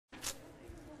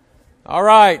All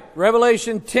right,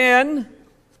 Revelation 10.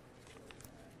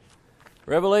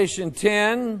 Revelation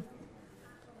 10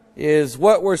 is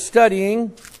what we're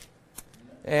studying.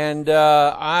 And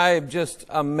I'm just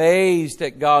amazed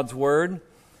at God's Word.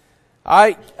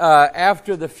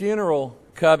 After the funeral,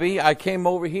 Cubby, I came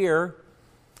over here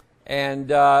and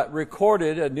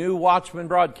recorded a new Watchman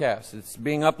broadcast. It's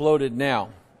being uploaded now.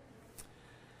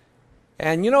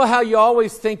 And you know how you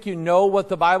always think you know what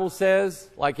the Bible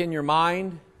says, like in your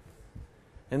mind?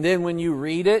 And then when you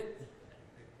read it,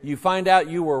 you find out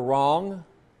you were wrong,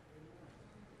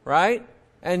 right?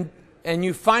 And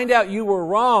you find out you were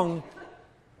wrong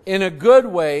in a good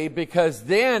way, because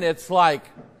then it's like,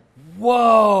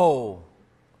 whoa.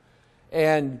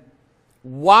 And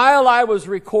while I was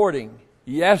recording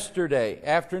yesterday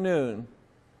afternoon,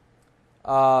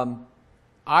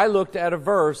 I looked at a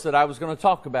verse that I was going to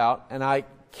talk about, and I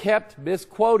kept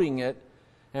misquoting it.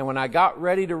 And when I got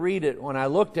ready to read it, when I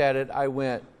looked at it, I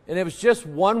went, and it was just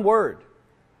one word.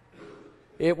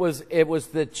 It was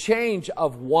the change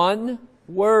of one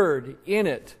word in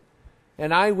it.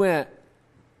 And I went,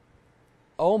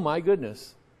 oh my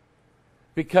goodness.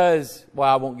 Because, well,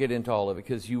 I won't get into all of it,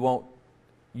 because you won't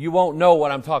know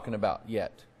what I'm talking about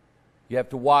yet. You have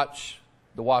to watch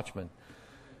The Watchman.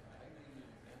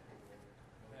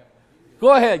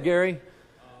 Go ahead, Gary.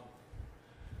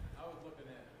 I was looking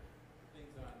at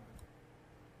things on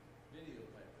video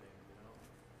type things,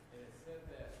 and it said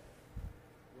that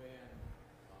when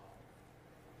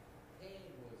Cain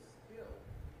was killed,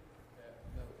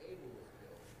 Abel was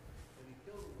killed, and he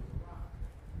killed him with a rock.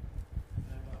 And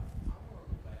I thought, I want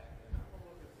to go back and I want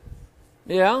to look at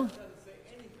this. Yeah? It doesn't say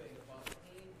anything about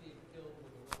Cain being killed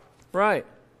with a rock. Right.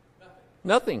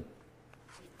 Nothing.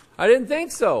 I didn't think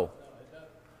so.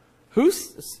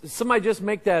 Somebody just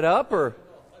make that up, or?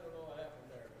 I don't know what happened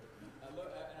there.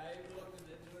 I even looked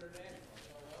into international.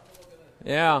 So I'm looking at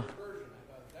Yeah. the version.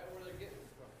 I thought, is that where they're getting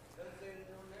it from? It doesn't say in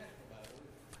the international Bible.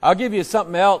 I'll give you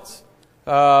something else.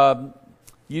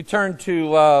 You turn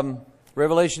to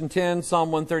Revelation 10,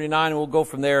 Psalm 139, and we'll go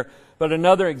from there. But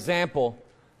another example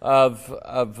of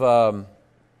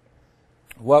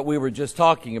what we were just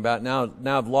talking about. Now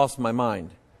I've lost my mind.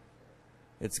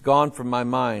 It's gone from my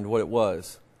mind what it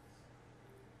was.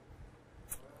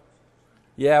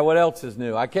 Yeah, what else is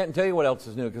new? I can't tell you what else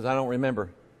is new because I don't remember.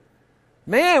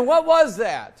 Man, what was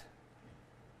that?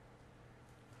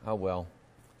 Oh, well.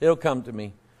 It'll come to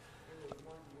me.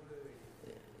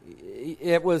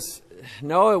 It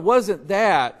wasn't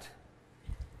that.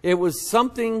 It was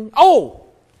something. Oh!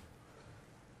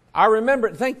 I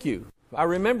remember. Thank you. I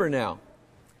remember now.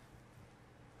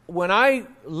 When I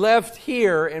left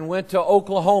here and went to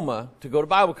Oklahoma to go to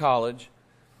Bible college,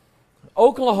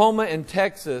 Oklahoma and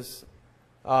Texas,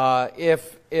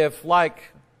 if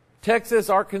like Texas,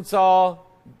 Arkansas,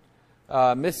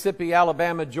 Mississippi,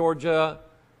 Alabama, Georgia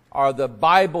are the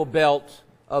Bible belt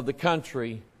of the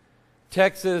country,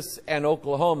 Texas and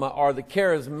Oklahoma are the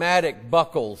charismatic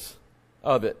buckles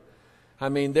of it. I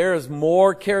mean, there's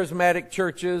more charismatic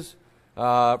churches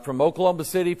from Oklahoma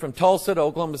City, from Tulsa to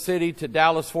Oklahoma City to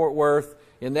Dallas, Fort Worth,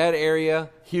 in that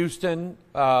area, Houston,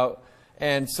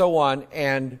 and so on.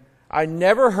 And I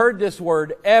never heard this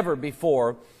word ever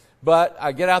before, but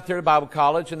I get out there to Bible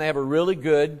college, and they have a really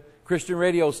good Christian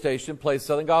radio station, plays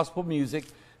Southern gospel music,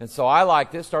 and so I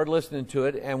liked it, started listening to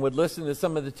it, and would listen to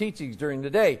some of the teachings during the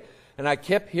day. And I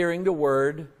kept hearing the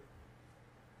word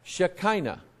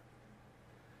Shekinah.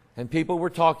 And people were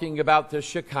talking about the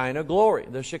Shekinah glory,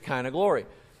 the Shekinah glory.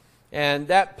 And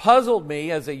that puzzled me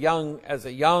as a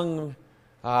young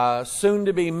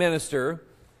soon-to-be minister,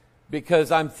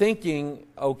 because I'm thinking,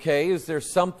 okay, is there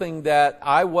something that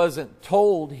I wasn't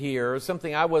told here,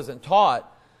 something I wasn't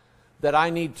taught, that I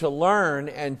need to learn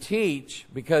and teach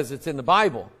because it's in the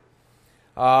Bible?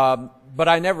 But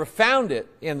I never found it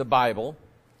in the Bible.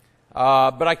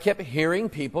 But I kept hearing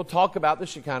people talk about the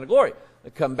Shekinah glory. I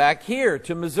come back here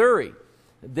to Missouri.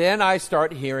 Then I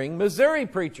start hearing Missouri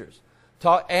preachers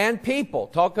and people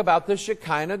talk about the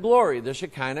Shekinah glory, the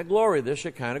Shekinah glory, the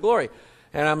Shekinah glory.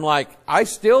 And I'm like, I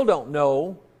still don't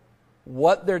know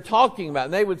what they're talking about.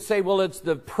 And they would say, well, it's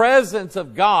the presence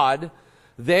of God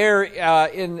there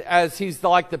as He's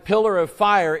like the pillar of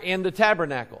fire in the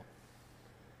tabernacle.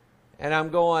 And I'm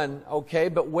going, okay,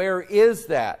 but where is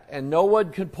that? And no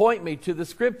one could point me to the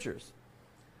scriptures.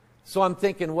 So I'm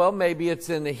thinking, well, maybe it's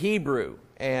in the Hebrew.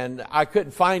 And I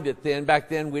couldn't find it then. Back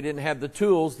then we didn't have the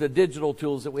tools, the digital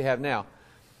tools that we have now.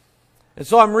 And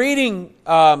so I'm reading,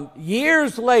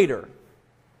 years later,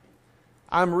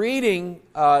 I'm reading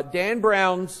Dan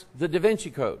Brown's The Da Vinci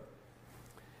Code.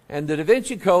 And the Da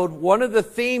Vinci Code, one of the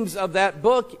themes of that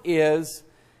book is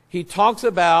he talks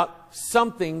about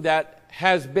something that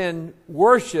has been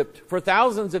worshipped for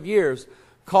thousands of years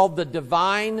called the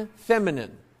divine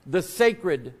feminine, the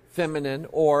sacred feminine,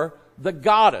 or the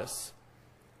goddess,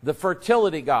 the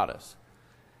fertility goddess.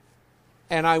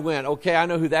 And I went, okay, I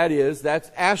know who that is. That's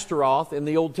Ashtaroth in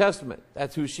the Old Testament.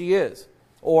 That's who she is.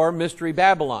 Or Mystery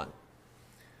Babylon.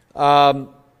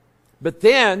 But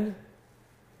then,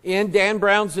 in Dan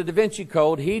Brown's The Da Vinci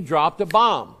Code, he dropped a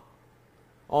bomb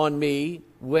on me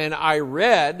when I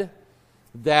read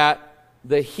that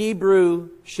the Hebrew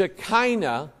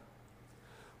Shekinah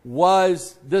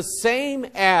was the same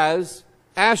as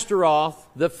Ashtaroth,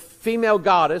 the female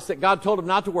goddess that God told him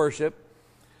not to worship,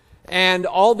 and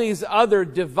all these other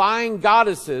divine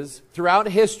goddesses throughout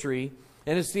history.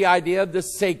 And it's the idea of the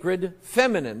sacred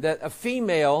feminine, that a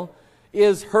female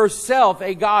is herself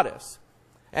a goddess,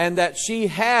 and that she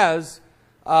has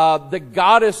the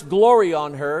goddess glory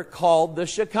on her called the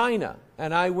Shekinah.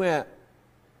 And I went,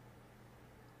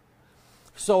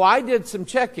 so I did some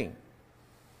checking.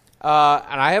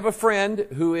 And I have a friend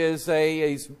who is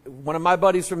he's one of my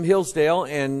buddies from Hillsdale,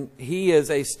 and he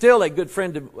is still a good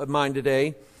friend of mine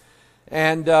today.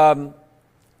 And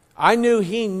I knew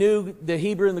he knew the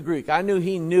Hebrew and the Greek. I knew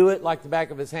he knew it like the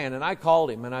back of his hand. And I called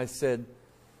him and I said,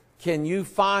 can you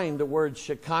find the word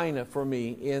Shekinah for me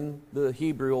in the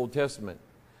Hebrew Old Testament?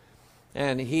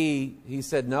 And he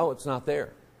said, no, it's not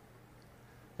there.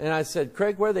 And I said,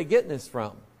 Craig, where are they getting this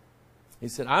from? He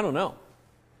said, I don't know.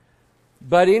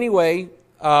 But anyway,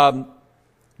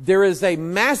 there is a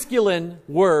masculine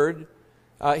word.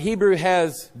 Hebrew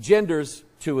has genders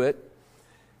to it.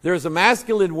 There's a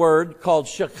masculine word called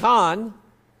Shekan,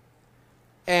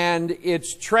 and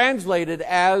it's translated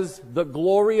as the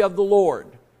glory of the Lord.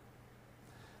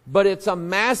 But it's a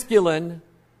masculine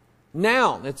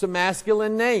noun. It's a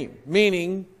masculine name,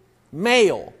 meaning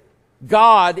male.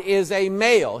 God is a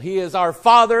male. He is our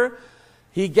Father.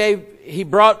 He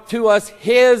brought to us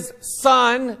His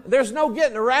Son. There's no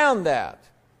getting around that.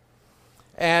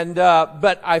 And,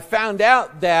 but I found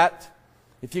out that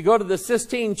if you go to the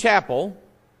Sistine Chapel,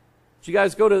 did you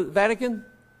guys go to the Vatican?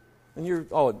 And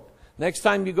next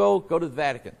time you go to the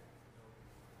Vatican.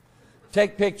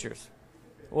 Take pictures.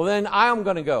 Well, then I'm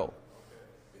going to go.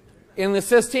 In the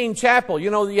Sistine Chapel, you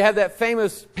know, you have that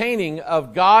famous painting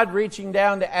of God reaching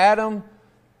down to Adam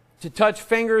to touch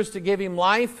fingers to give him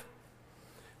life.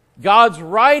 God's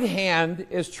right hand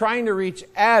is trying to reach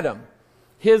Adam.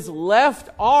 His left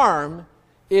arm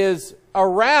is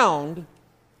around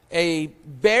a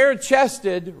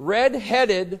bare-chested,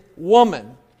 red-headed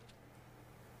woman.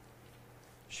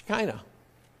 Shekinah.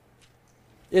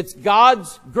 It's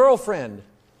God's girlfriend,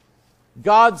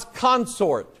 God's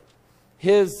consort,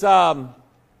 His, what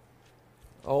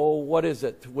is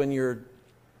it when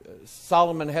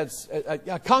Solomon had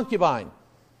a concubine.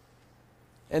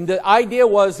 And the idea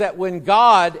was that when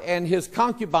God and His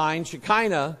concubine,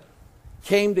 Shekinah,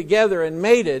 came together and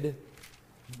mated,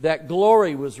 that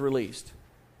glory was released.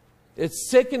 It's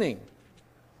sickening.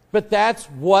 But that's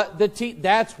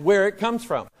that's where it comes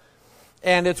from.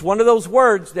 And it's one of those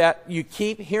words that you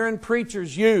keep hearing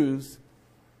preachers use.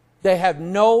 They have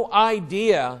no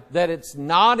idea that it's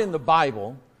not in the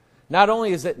Bible. Not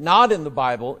only is it not in the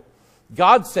Bible,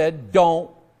 God said, don't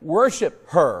worship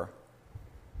her.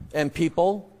 And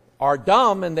people are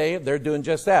dumb, and they're doing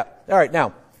just that. All right,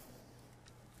 now,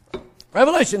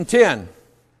 Revelation 10.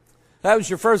 That was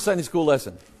your first Sunday school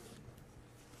lesson.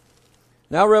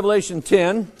 Now Revelation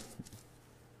 10.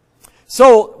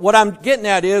 So what I'm getting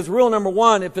at is, rule number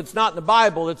one, if it's not in the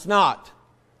Bible, it's not.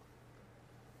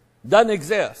 Doesn't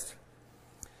exist.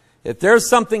 If there's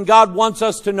something God wants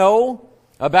us to know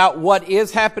about what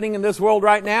is happening in this world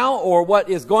right now, or what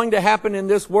is going to happen in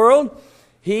this world,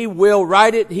 He will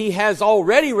write it. He has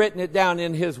already written it down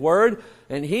in His Word,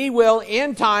 and He will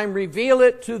in time reveal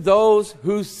it to those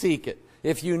who seek it.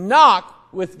 If you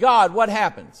knock with God, what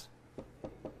happens?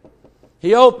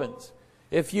 He opens.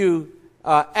 If you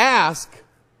ask,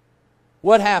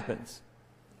 what happens?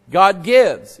 God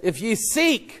gives. If you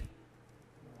seek,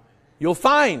 you'll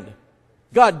find.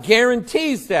 God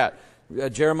guarantees that.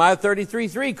 Jeremiah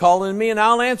 33:3, call unto me and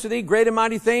I'll answer thee great and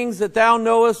mighty things that thou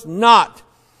knowest not.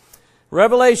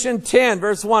 Revelation 10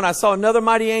 verse 1, I saw another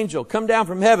mighty angel come down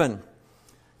from heaven,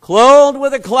 clothed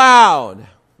with a cloud,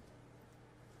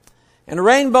 and a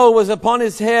rainbow was upon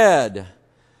his head,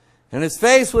 and his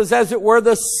face was as it were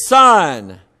the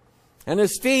sun, and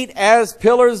his feet as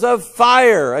pillars of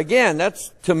fire. Again,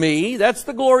 that's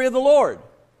the glory of the Lord.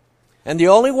 And the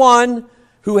only one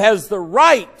who has the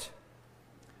right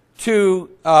to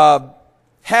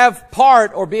have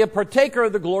part or be a partaker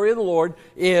of the glory of the Lord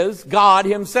is God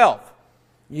Himself.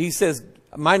 He says,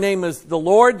 My name is the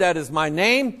Lord, that is my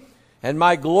name. And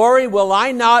my glory will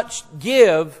I not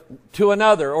give to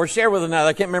another or share with another.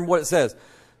 I can't remember what it says.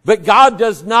 But God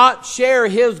does not share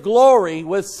His glory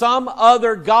with some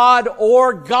other god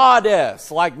or goddess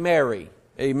like Mary.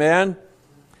 Amen.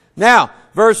 Now,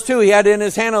 verse 2, He had in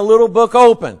His hand a little book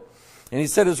open. And He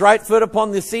set His right foot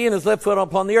upon the sea and His left foot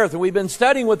upon the earth. And we've been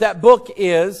studying what that book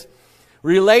is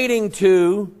relating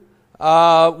to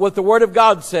what the Word of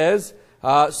God says.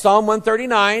 Psalm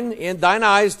 139, in thine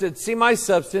eyes did see my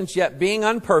substance, yet being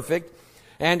unperfect.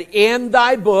 And in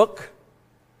thy book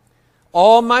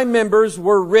all my members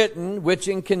were written, which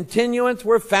in continuance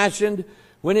were fashioned,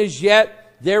 when as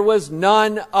yet there was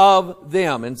none of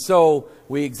them. And so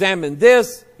we examined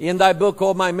this. In thy book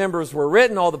all my members were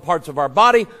written, all the parts of our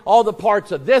body, all the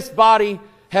parts of this body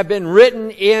have been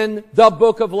written in the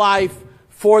book of life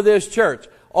for this church.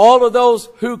 All of those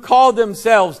who call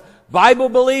themselves Bible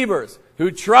believers,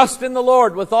 who trust in the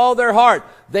Lord with all their heart,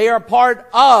 they are part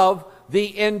of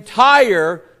the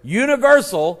entire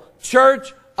universal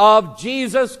church of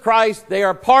Jesus Christ. They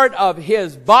are part of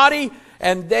His body,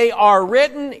 and they are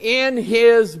written in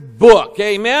His book.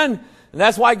 Amen? And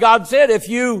that's why God said, if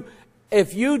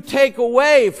you take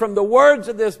away from the words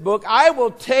of this book, I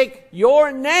will take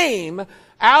your name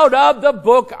out of the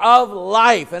book of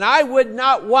life. And I would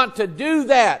not want to do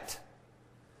that.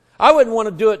 I wouldn't want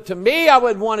to do it to me. I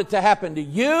wouldn't want it to happen to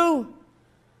you.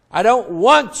 I don't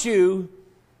want you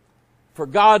for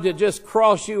God to just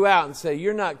cross you out and say,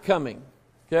 you're not coming.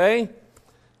 Okay?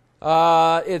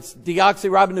 It's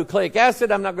deoxyribonucleic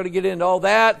acid. I'm not going to get into all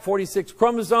that. 46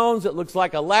 chromosomes. It looks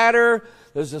like a ladder.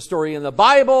 There's a story in the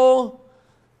Bible.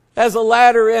 It has a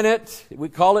ladder in it. We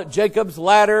call it Jacob's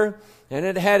ladder. And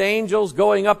it had angels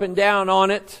going up and down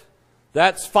on it.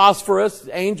 That's phosphorus.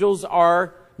 Angels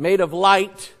are made of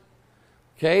light.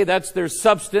 Okay, that's their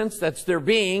substance. That's their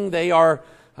being. They are,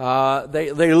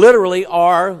 they literally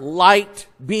are light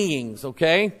beings.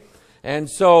 Okay? And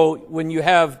so when you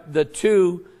have the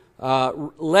two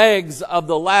legs of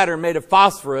the ladder made of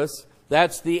phosphorus,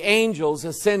 that's the angels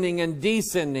ascending and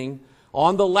descending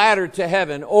on the ladder to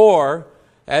heaven. Or,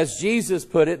 as Jesus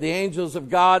put it, the angels of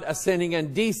God ascending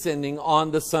and descending on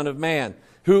the Son of Man,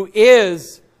 who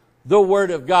is the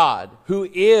Word of God, who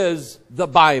is the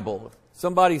Bible.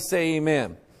 Somebody say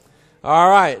amen. All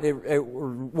right. It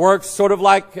works sort of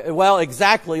like, well,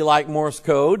 exactly like Morse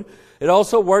code. It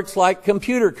also works like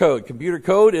computer code. Computer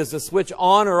code is a switch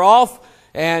on or off,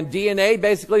 and DNA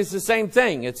basically is the same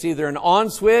thing. It's either an on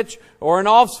switch or an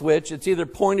off switch. It's either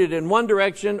pointed in one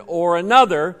direction or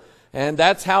another, and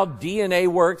that's how DNA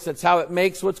works. That's how it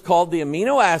makes what's called the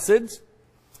amino acids.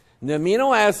 And the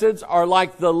amino acids are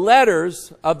like the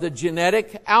letters of the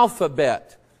genetic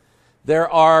alphabet. There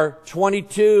are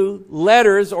 22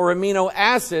 letters or amino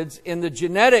acids in the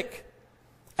genetic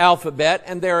alphabet,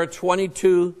 and there are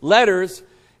 22 letters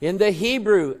in the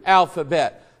Hebrew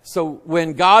alphabet. So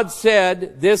when God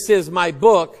said, this is my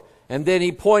book, and then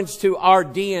He points to our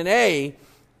DNA,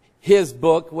 His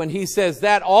book, when He says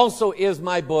that also is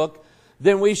my book,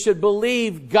 then we should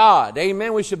believe God.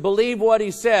 Amen. We should believe what He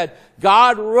said.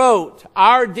 God wrote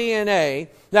our DNA.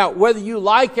 Now, whether you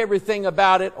like everything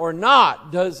about it or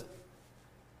not doesn't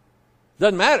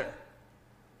matter.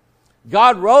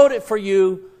 God wrote it for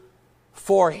you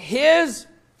for His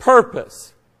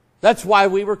purpose. That's why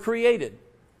we were created.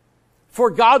 For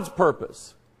God's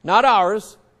purpose, not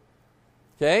ours.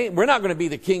 Okay? We're not going to be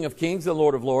the King of Kings, the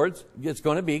Lord of Lords. It's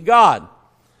going to be God.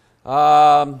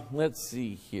 Let's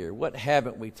see here. What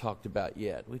haven't we talked about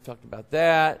yet? We talked about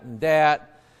that.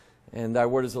 And thy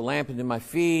word is a lamp unto my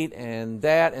feet. And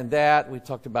that. We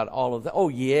talked about all of that. Oh,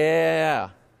 yeah.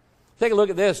 Take a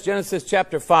look at this. Genesis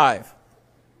chapter 5.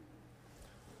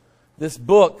 This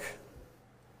book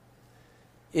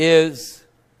is,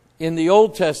 in the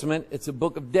Old Testament, it's a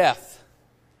book of death.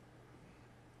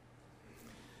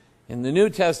 In the New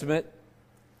Testament,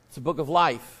 it's a book of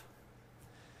life.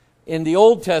 In the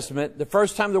Old Testament, the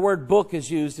first time the word book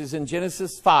is used is in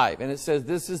Genesis 5. And it says,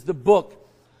 this is the book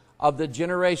of the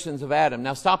generations of Adam.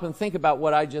 Now stop and think about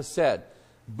what I just said.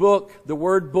 Book, the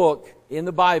word book in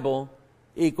the Bible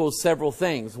equals several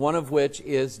things, one of which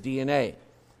is DNA.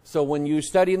 So when you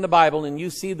study in the Bible and you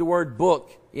see the word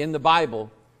book in the Bible,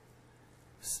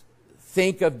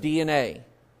 think of DNA.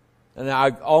 And I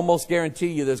almost guarantee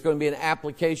you there's going to be an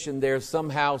application there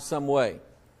somehow, some way.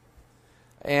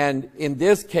 And in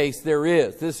this case, there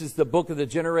is. This is the book of the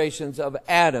generations of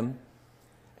Adam.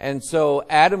 And so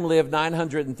Adam lived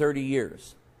 930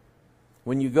 years.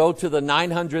 When you go to the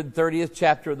 930th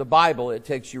chapter of the Bible, it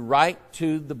takes you right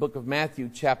to the book of Matthew,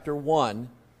 chapter 1.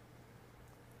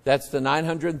 That's the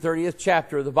 930th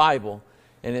chapter of the Bible.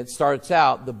 And it starts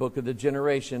out the book of the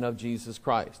generation of Jesus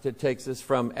Christ. It takes us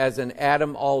from, as in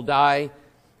Adam all die,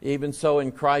 even so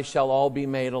in Christ shall all be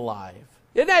made alive.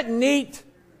 Isn't that neat?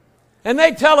 And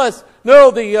they tell us,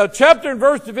 no, the chapter and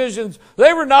verse divisions,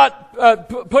 they were not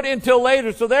put in till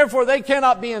later, so therefore they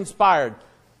cannot be inspired.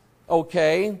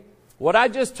 Okay, what I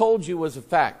just told you was a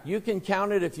fact. You can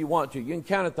count it if you want to. You can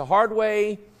count it the hard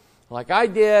way, like I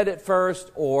did at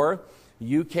first, or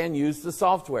you can use the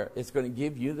software. It's going to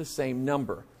give you the same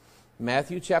number.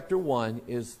 Matthew chapter 1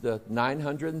 is the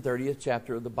 930th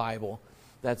chapter of the Bible.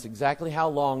 That's exactly how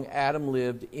long Adam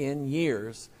lived in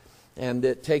years. And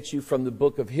it takes you from the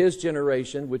book of his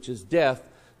generation, which is death,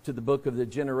 to the book of the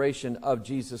generation of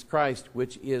Jesus Christ,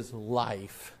 which is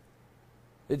life.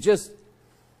 It just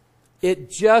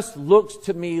looks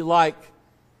to me like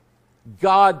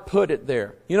God put it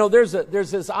there. You know, there's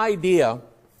this idea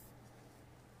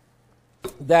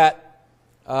that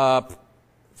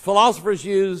philosophers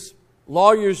use,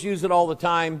 lawyers use it all the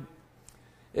time.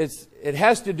 It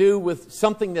has to do with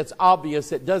something that's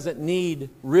obvious. It doesn't need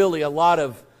really a lot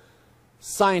of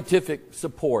scientific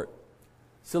support.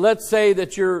 So let's say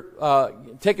that you're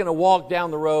taking a walk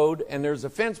down the road and there's a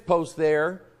fence post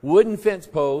there, wooden fence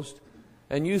post,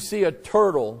 and you see a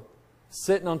turtle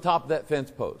sitting on top of that fence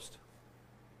post.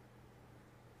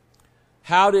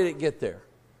 How did it get there?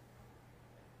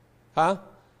 Huh?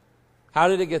 How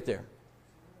did it get there?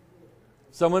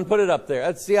 Someone put it up there.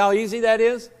 Let's see how easy that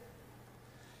is.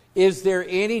 Is there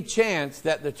any chance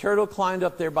that the turtle climbed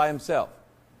up there by himself?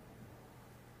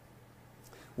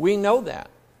 We know that.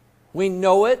 We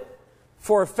know it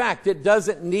for a fact. It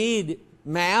doesn't need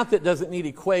math. It doesn't need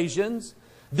equations.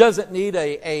 Doesn't need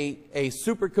a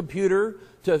supercomputer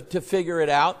to figure it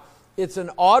out. It's an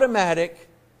automatic.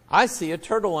 I see a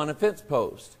turtle on a fence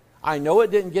post. I know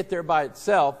it didn't get there by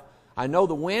itself. I know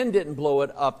the wind didn't blow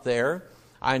it up there.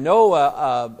 I know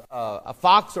a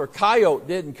fox or coyote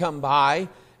didn't come by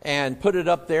and put it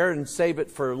up there and save it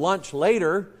for lunch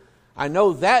later. I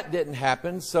know that didn't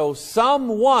happen. So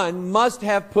someone must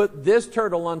have put this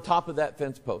turtle on top of that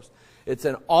fence post. It's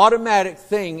an automatic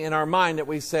thing in our mind that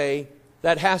we say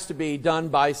that has to be done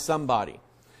by somebody.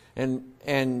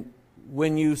 And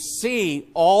when you see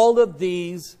all of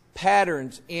these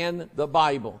patterns in the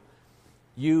Bible,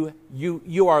 you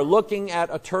are looking at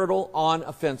a turtle on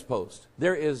a fence post.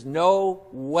 There is no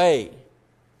way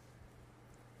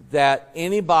that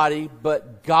anybody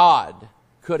but God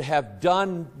could have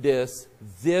done this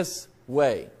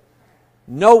way.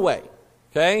 No way.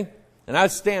 Okay? And I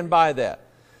stand by that.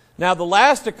 Now, the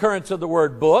last occurrence of the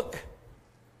word book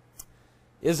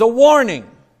is a warning.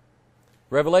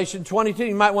 Revelation 22,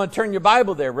 you might want to turn your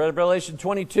Bible there. Revelation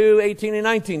 22, 18 and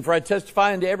 19. For I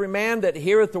testify unto every man that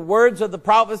heareth the words of the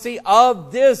prophecy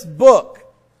of this book.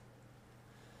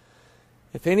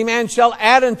 If any man shall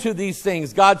add unto these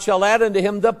things, God shall add unto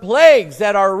him the plagues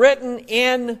that are written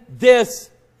in this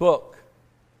book.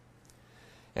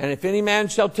 And if any man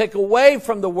shall take away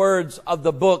from the words of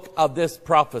the book of this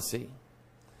prophecy,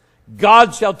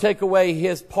 God shall take away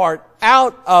his part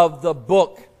out of the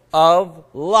book of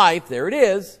life. There it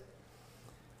is.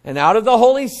 And out of the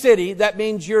holy city. That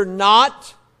means you're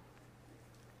not,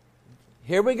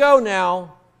 here we go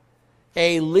now,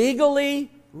 a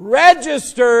legally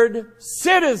registered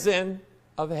citizen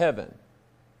of heaven.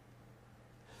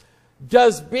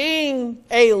 Does being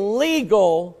a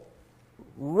legal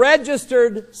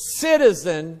registered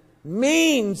citizen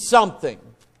mean something?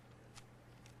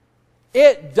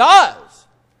 It does.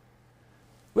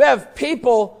 We have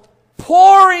people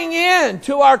pouring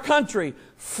into our country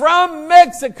from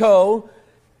Mexico,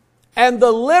 and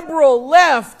the liberal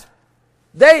left,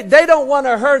 they don't want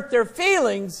to hurt their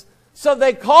feelings, so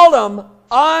they call them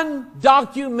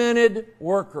undocumented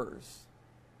workers.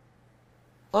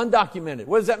 Undocumented.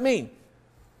 What does that mean?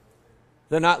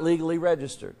 They're not legally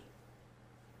registered.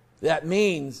 That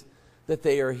means that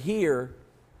they are here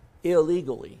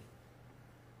illegally.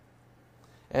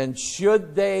 And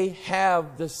should they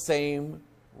have the same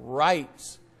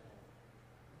rights?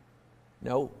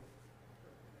 No.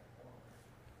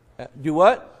 Do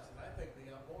what?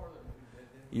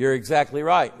 You're exactly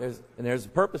right. There's a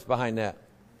purpose behind that.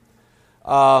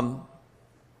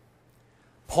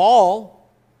 Paul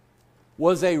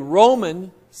was a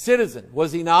Roman citizen,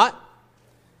 was he not?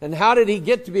 And how did he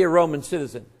get to be a Roman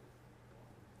citizen?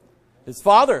 His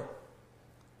father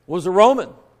was a Roman.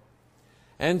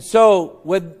 And so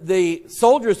when the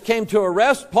soldiers came to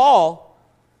arrest Paul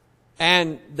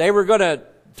and they were going to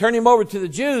turn him over to the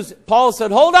Jews, Paul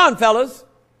said, hold on, fellas.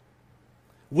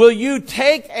 Will you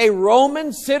take a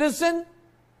Roman citizen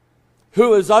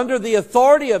who is under the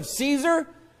authority of Caesar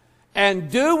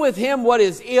and do with him what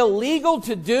is illegal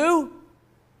to do?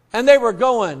 And they were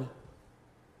going,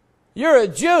 you're a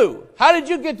Jew. How did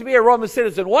you get to be a Roman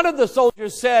citizen? One of the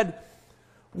soldiers said,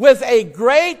 with a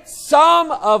great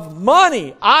sum of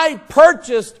money, I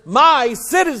purchased my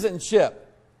citizenship.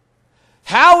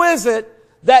 How is it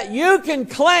that you can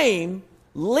claim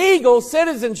legal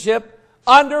citizenship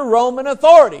under Roman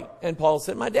authority? And Paul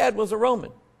said, my dad was a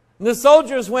Roman. And the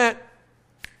soldiers went,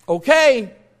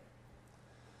 okay,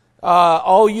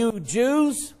 all you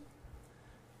Jews,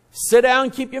 sit down,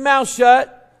 keep your mouth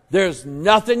shut. There's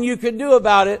nothing you can do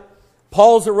about it.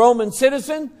 Paul's a Roman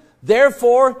citizen.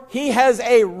 Therefore, he has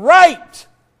a right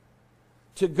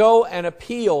to go and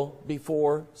appeal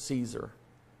before Caesar.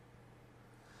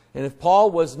 And if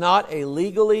Paul was not a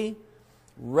legally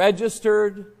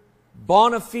registered,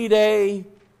 bona fide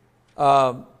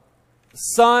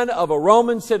son of a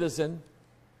Roman citizen,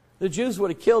 the Jews would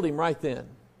have killed him right then.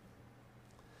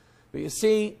 But you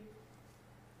see,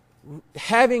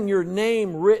 having your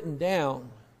name written down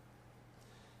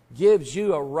gives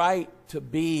you a right to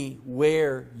be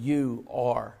where you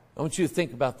are. I want you to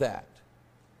think about that.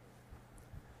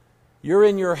 You're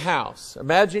in your house.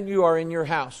 Imagine you are in your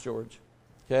house, George.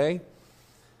 Okay?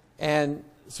 And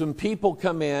some people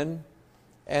come in,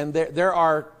 and there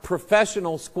are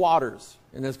professional squatters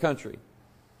in this country.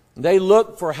 They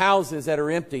look for houses that are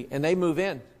empty, and they move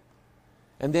in.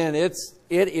 And then it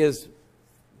is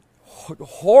a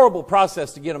horrible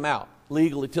process to get them out,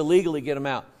 legally get them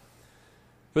out.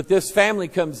 But this family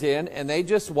comes in, and they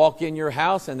just walk in your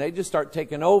house, and they just start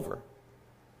taking over.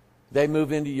 They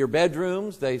move into your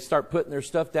bedrooms. They start putting their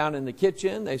stuff down in the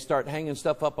kitchen. They start hanging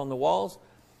stuff up on the walls.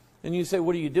 And you say,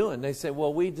 what are you doing? They say,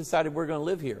 well, we decided we're going to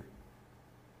live here.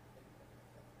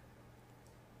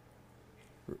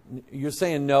 You're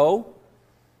saying no?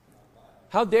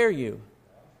 How dare you?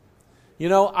 You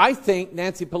know, I think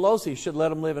Nancy Pelosi should let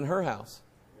them live in her house.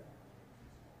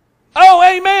 Oh,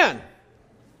 amen.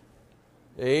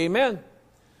 Amen.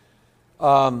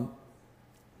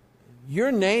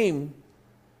 Your name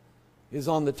is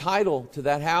on the title to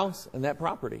that house and that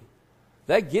property.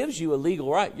 That gives you a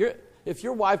legal right. If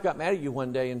your wife got mad at you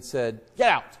one day and said, get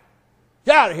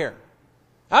out of here.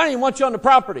 I don't even want you on the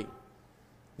property.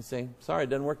 You say, sorry, it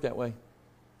doesn't work that way.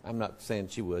 I'm not saying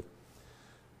she would.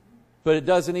 But it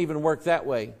doesn't even work that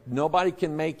way. Nobody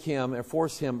can make him or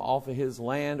force him off of his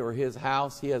land or his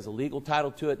house. He has a legal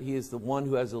title to it. He is the one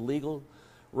who has a legal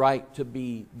right to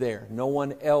be there. No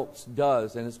one else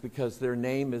does, and it's because their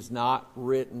name is not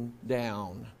written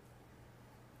down.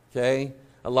 Okay?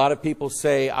 A lot of people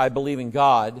say, I believe in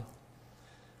God.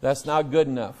 That's not good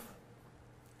enough.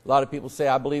 A lot of people say,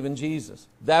 I believe in Jesus.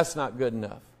 That's not good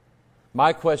enough.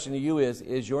 My question to you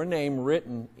is your name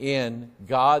written in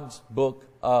God's book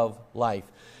of life?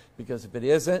 Because if it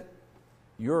isn't,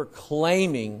 you're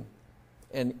claiming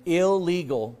an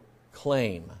illegal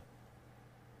claim.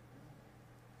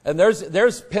 And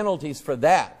there's penalties for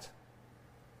that.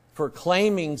 For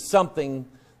claiming something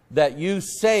that you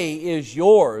say is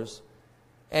yours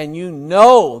and you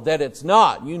know that it's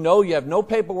not. You know you have no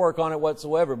paperwork on it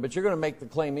whatsoever, but you're going to make the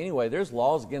claim anyway. There's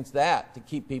laws against that to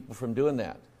keep people from doing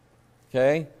that.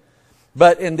 Okay?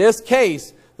 But in this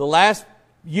case, the last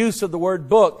use of the word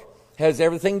book has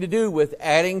everything to do with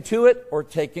adding to it or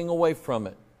taking away from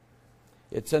it.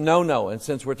 It's a no-no. And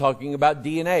since we're talking about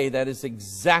DNA, that is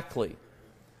exactly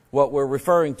what we're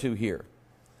referring to here.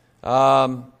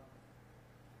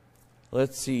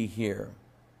 Let's see here.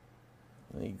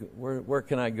 Where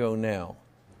can I go now?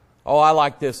 Oh, I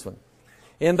like this one.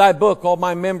 In thy book, all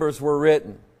my members were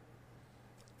written.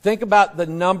 Think about the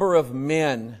number of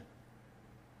men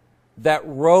that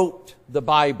wrote the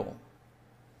Bible.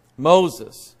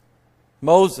 Moses,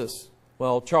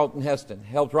 well, Charlton Heston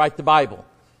helped write the Bible.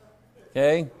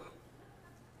 Okay?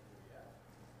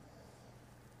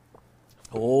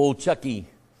 Oh, Chucky.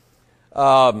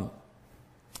 No,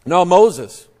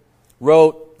 Moses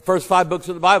wrote first 5 books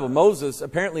of the Bible. Moses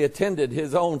apparently attended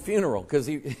his own funeral because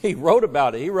he wrote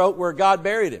about it. He wrote where God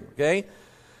buried him. Okay?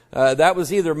 That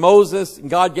was either Moses, and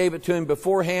God gave it to him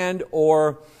beforehand,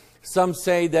 or some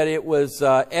say that it was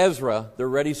Ezra, the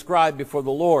ready scribe before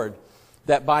the Lord,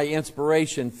 that by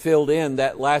inspiration filled in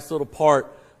that last little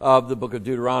part of the book of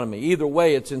Deuteronomy. Either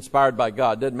way, it's inspired by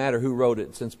God. Doesn't matter who wrote it.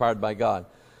 It's inspired by God.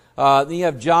 Then you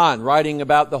have John writing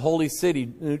about the holy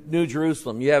city, New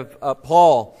Jerusalem. You have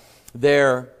Paul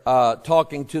there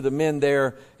talking to the men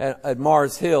there at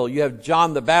Mars Hill. You have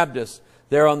John the Baptist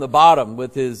there on the bottom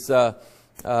with his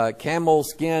camel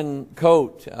skin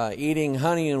coat, eating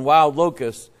honey and wild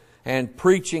locusts and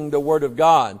preaching the word of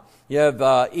God. You have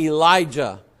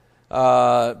Elijah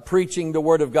preaching the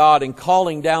Word of God and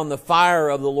calling down the fire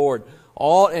of the Lord.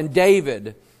 And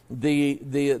David,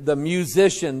 the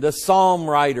musician, the psalm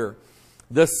writer,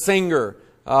 the singer,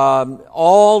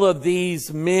 all of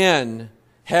these men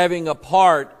having a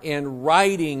part in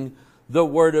writing the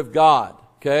Word of God.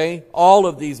 Okay? All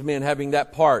of these men having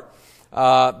that part.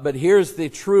 But here's the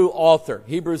true author.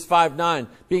 Hebrews 5:9.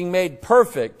 Being made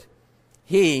perfect,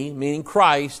 He, meaning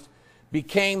Christ,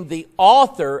 became the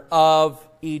author of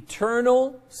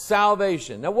eternal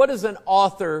salvation. Now, what does an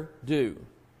author do?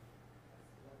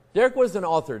 Derek, what does an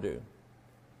author do?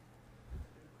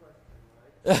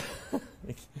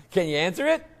 Can you answer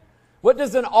it? What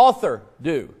does an author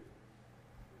do?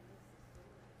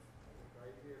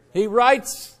 He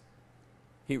writes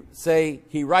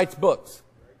books.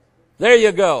 There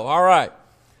you go. All right.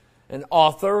 An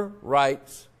author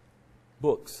writes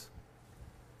books.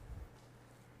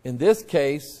 In this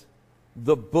case,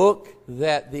 the book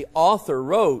that the author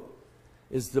wrote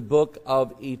is the book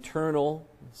of eternal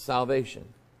salvation.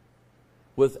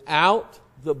 Without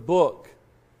the book,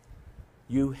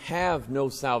 you have no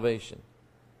salvation.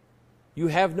 You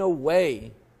have no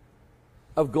way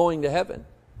of going to heaven.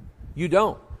 You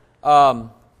don't.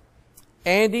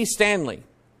 Andy Stanley,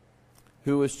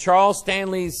 who was Charles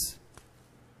Stanley's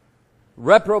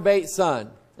reprobate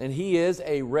son, and he is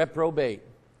a reprobate.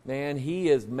 Man, he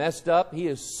is messed up. He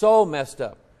is so messed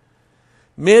up.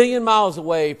 Million miles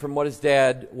away from what his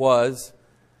dad was.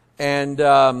 And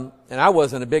I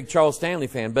wasn't a big Charles Stanley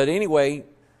fan. But anyway,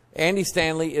 Andy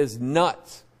Stanley is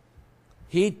nuts.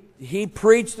 He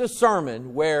preached a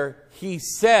sermon where he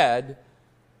said,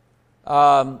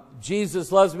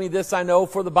 Jesus loves me, this I know,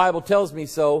 for the Bible tells me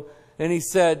so. And he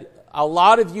said, a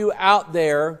lot of you out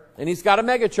there, and he's got a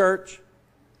mega church,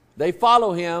 they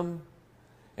follow him.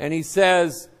 And he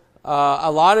says,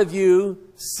 a lot of you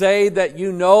say that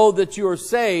you know that you are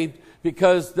saved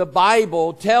because the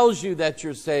Bible tells you that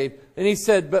you're saved. And he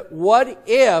said, but what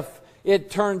if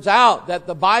it turns out that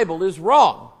the Bible is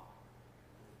wrong?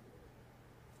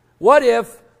 What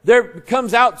if there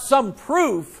comes out some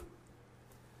proof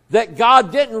that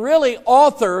God didn't really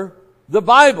author the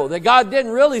Bible, that God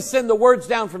didn't really send the words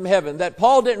down from heaven, that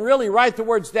Paul didn't really write the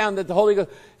words down, that the Holy Ghost...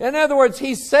 In other words,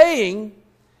 he's saying...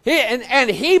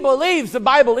 he believes the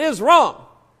Bible is wrong.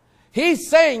 He's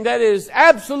saying that it is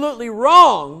absolutely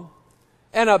wrong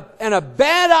and a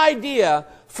bad idea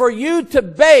for you to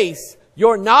base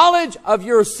your knowledge of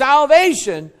your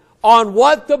salvation on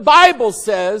what the Bible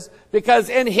says, because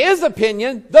in his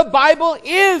opinion, the Bible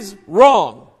is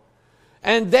wrong.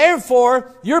 And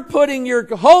therefore, you're putting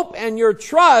your hope and your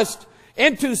trust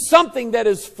into something that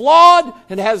is flawed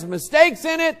and has mistakes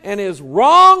in it and is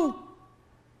wrong.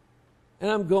 And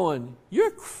I'm going,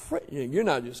 you're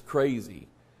not just crazy.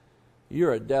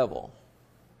 You're a devil.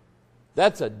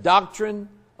 That's a doctrine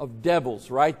of devils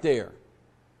right there.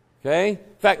 Okay? In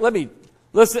fact, let me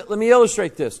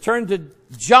illustrate this. Turn to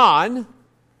John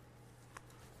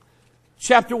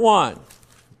chapter 1.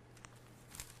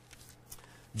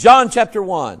 John chapter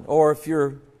 1, or if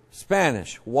you're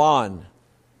Spanish, Juan.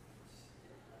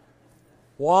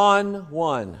 Juan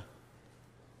 1.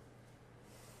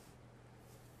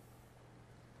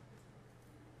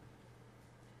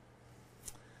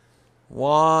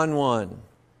 Juan 1.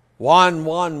 Juan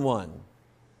 1 1.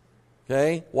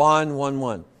 Okay? Juan 1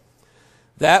 1.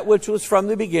 That which was from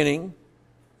the beginning,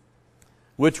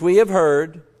 which we have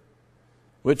heard,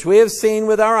 which we have seen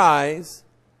with our eyes,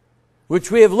 which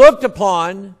we have looked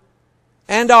upon,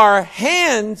 and our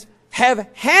hands have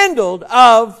handled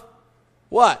of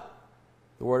what?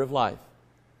 The word of life.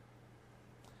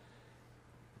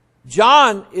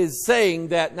 John is saying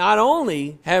that not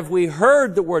only have we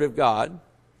heard the word of God,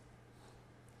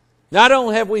 not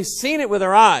only have we seen it with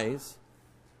our eyes,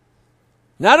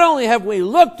 not only have we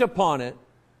looked upon it,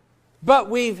 but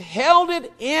we've held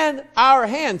it in our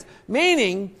hands.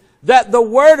 Meaning that the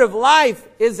word of life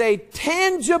is a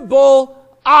tangible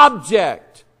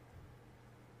object.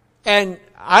 And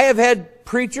I have had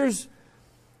preachers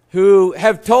who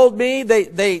have told me,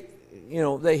 they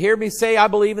hear me say, I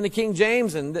believe in the King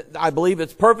James, and I believe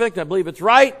it's perfect, I believe it's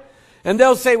right. And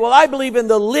they'll say, well, I believe in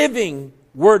the living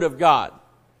Word of God.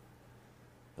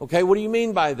 Okay, what do you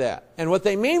mean by that? And what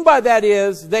they mean by that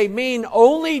is, they mean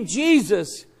only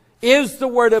Jesus is the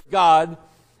Word of God.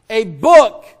 A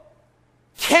book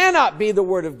cannot be the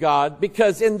Word of God,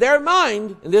 because in their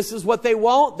mind, and this is what they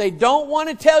don't want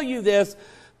to tell you this,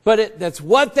 but that's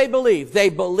what they believe. They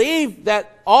believe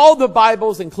that all the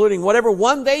Bibles, including whatever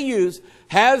one they use,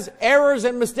 has errors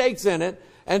and mistakes in it.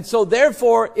 And so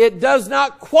therefore, it does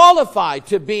not qualify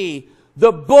to be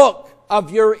the book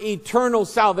of your eternal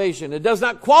salvation. It does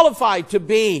not qualify to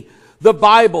be The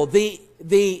Bible,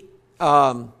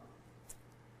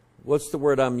 what's the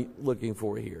word I'm looking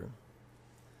for here?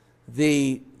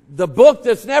 The book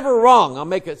that's never wrong. I'll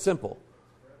make it simple.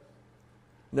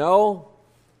 No.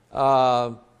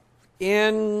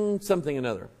 In something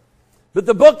another. But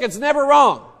the book that's never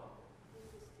wrong.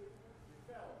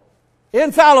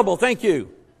 Infallible. Thank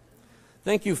you.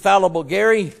 Thank you, Fallible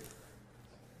Gary.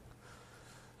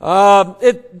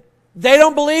 They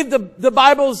don't believe the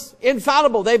Bible's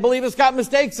infallible. They believe it's got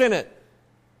mistakes in it.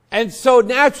 And so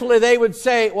naturally they would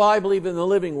say, well, I believe in the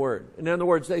living word. In other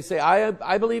words, they say,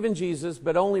 I believe in Jesus,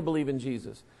 but only believe in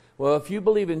Jesus. Well, if you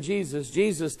believe in Jesus,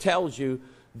 Jesus tells you,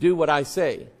 do what I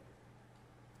say.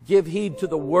 Give heed to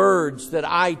the words that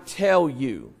I tell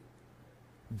you.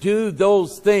 Do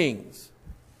those things.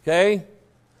 Okay?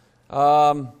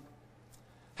 How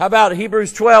about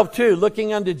Hebrews 12:2?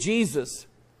 Looking unto Jesus,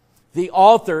 the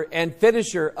author and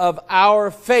finisher of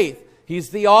our faith. He's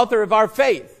the author of our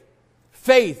faith.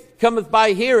 Faith cometh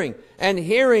by hearing, and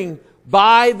hearing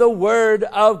by the word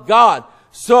of God.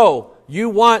 So, you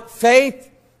want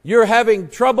faith? You're having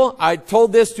trouble? I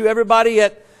told this to everybody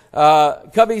at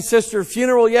Cubby's sister's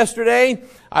funeral yesterday.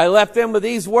 I left them with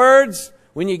these words.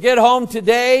 When you get home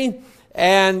today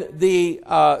and the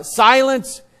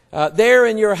silence there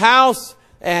in your house,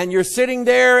 and you're sitting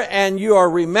there and you are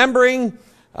remembering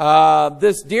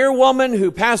this dear woman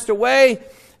who passed away,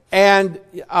 and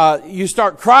you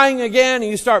start crying again, and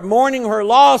you start mourning her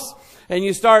loss, and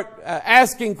you start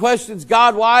asking questions,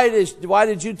 God, why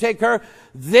did you take her?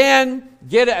 Then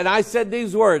get it. And I said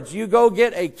these words, you go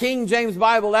get a King James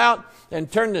Bible out and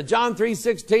turn to John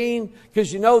 3:16,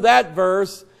 because you know that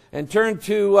verse, and turn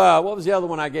to, what was the other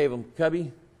one I gave him,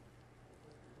 Cubby?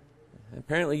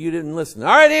 Apparently you didn't listen. All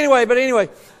right, anyway,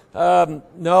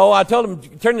 no, I told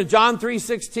him, turn to John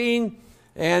 3:16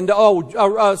 and,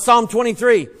 Psalm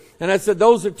 23. And I said,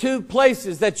 those are two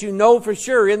places that you know for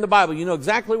sure in the Bible. You know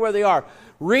exactly where they are.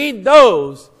 Read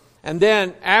those. And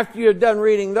then after you're done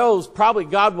reading those, probably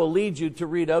God will lead you to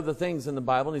read other things in the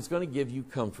Bible, and He's going to give you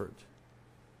comfort.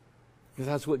 Because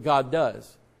that's what God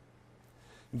does.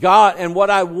 God, and what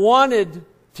I wanted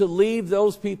to leave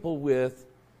those people with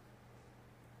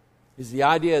is the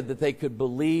idea that they could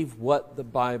believe what the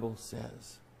Bible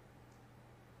says.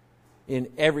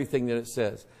 In everything that it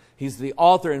says. He's the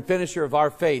author and finisher of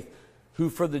our faith, who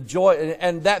for the joy,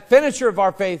 and that finisher of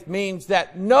our faith means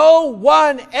that no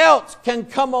one else can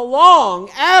come along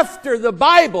after the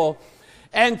Bible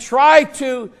and try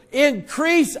to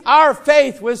increase our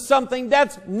faith with something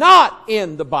that's not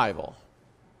in the Bible.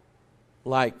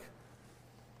 Like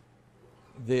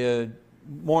the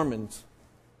Mormons,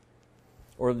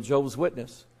 or the Jehovah's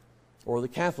Witness, or the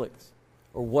Catholics,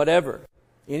 or whatever.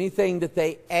 Anything that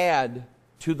they add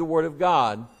to the Word of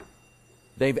God,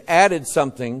 they've added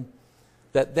something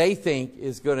that they think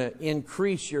is going to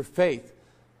increase your faith.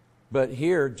 But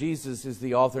here, Jesus is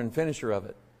the author and finisher of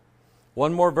it.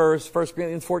 One more verse, 1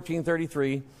 Corinthians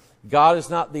 14:33. God is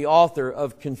not the author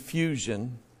of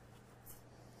confusion.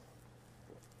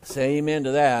 Say amen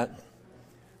to that.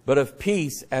 But of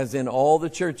peace, as in all the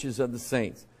churches of the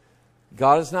saints.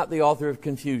 God is not the author of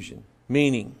confusion.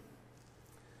 Meaning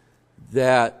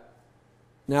that,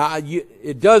 now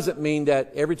it doesn't mean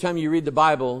that every time you read the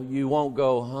Bible, you won't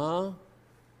go, huh?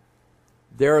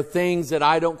 There are things that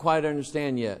I don't quite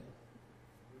understand yet.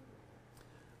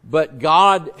 But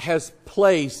God has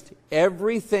placed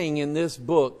everything in this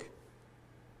book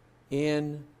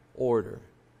in order.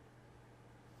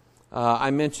 I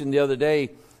mentioned the other day,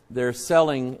 they're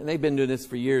selling, and they've been doing this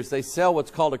for years, they sell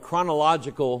what's called a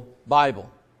chronological Bible.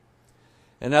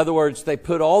 In other words, they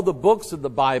put all the books of the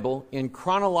Bible in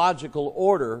chronological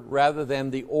order rather than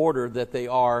the order that they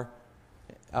are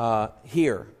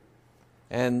here.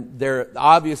 And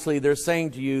they're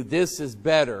saying to you, this is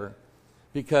better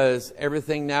because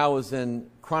everything now is in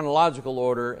chronological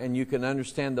order and you can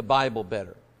understand the Bible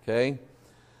better. Okay?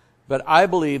 But I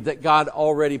believe that God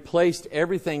already placed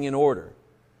everything in order.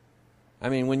 I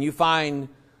mean, when you find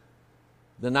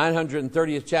the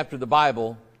 930th chapter of the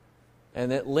Bible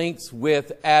and it links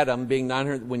with Adam being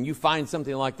 900, when you find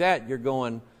something like that, you're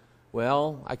going,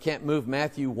 well, I can't move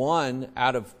Matthew 1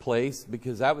 out of place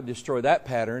because that would destroy that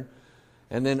pattern.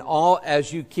 And then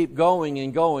as you keep going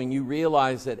and going, you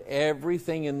realize that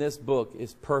everything in this book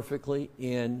is perfectly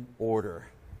in order.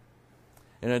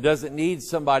 And it doesn't need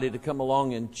somebody to come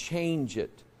along and change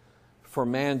it for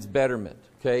man's betterment.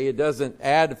 Okay? It doesn't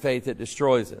add faith, it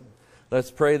destroys it.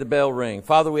 Let's pray the bell ring.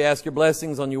 Father, we ask your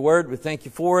blessings on your word. We thank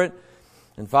you for it.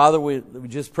 And Father, we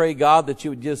just pray, God, that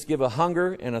you would just give a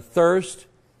hunger and a thirst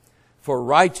for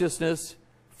righteousness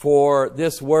for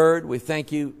this word. We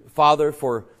thank you, Father,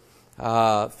 for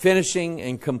finishing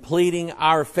and completing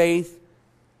our faith.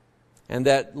 And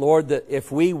that, Lord, that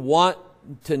if we want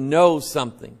to know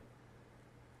something,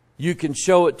 you can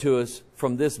show it to us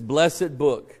from this blessed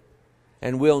book.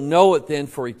 And we'll know it then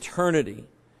for eternity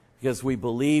because we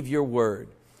believe your word.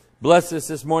 Bless us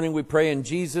this morning, we pray in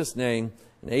Jesus' name.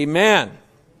 Amen.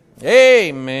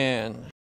 Amen.